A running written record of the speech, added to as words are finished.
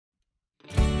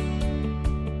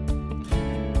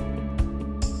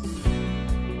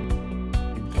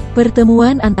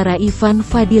Pertemuan antara Ivan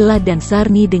Fadilla dan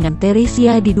Sarni dengan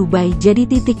Theresia di Dubai jadi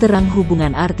titik terang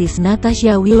hubungan artis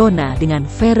Natasha Wilona dengan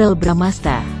Verrell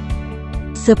Bramasta.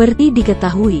 Seperti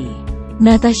diketahui,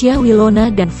 Natasha Wilona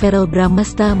dan Verell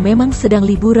Bramasta memang sedang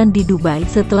liburan di Dubai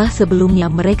setelah sebelumnya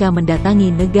mereka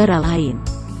mendatangi negara lain.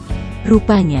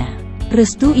 Rupanya,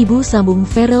 restu ibu sambung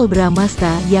Verell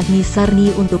Bramasta yakni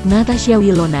Sarni untuk Natasha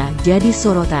Wilona jadi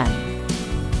sorotan.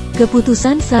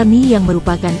 Keputusan Sarni yang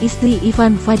merupakan istri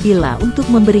Ivan Fadilla untuk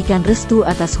memberikan restu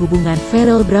atas hubungan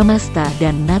Verell Bramasta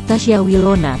dan Natasha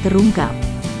Wilona terungkap.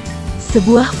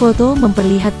 Sebuah foto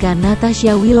memperlihatkan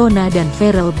Natasha Wilona dan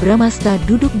Verell Bramasta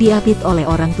duduk diapit oleh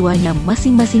orang tuanya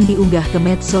masing-masing diunggah ke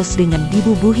medsos dengan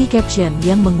dibubuhi caption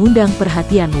yang mengundang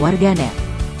perhatian warganet.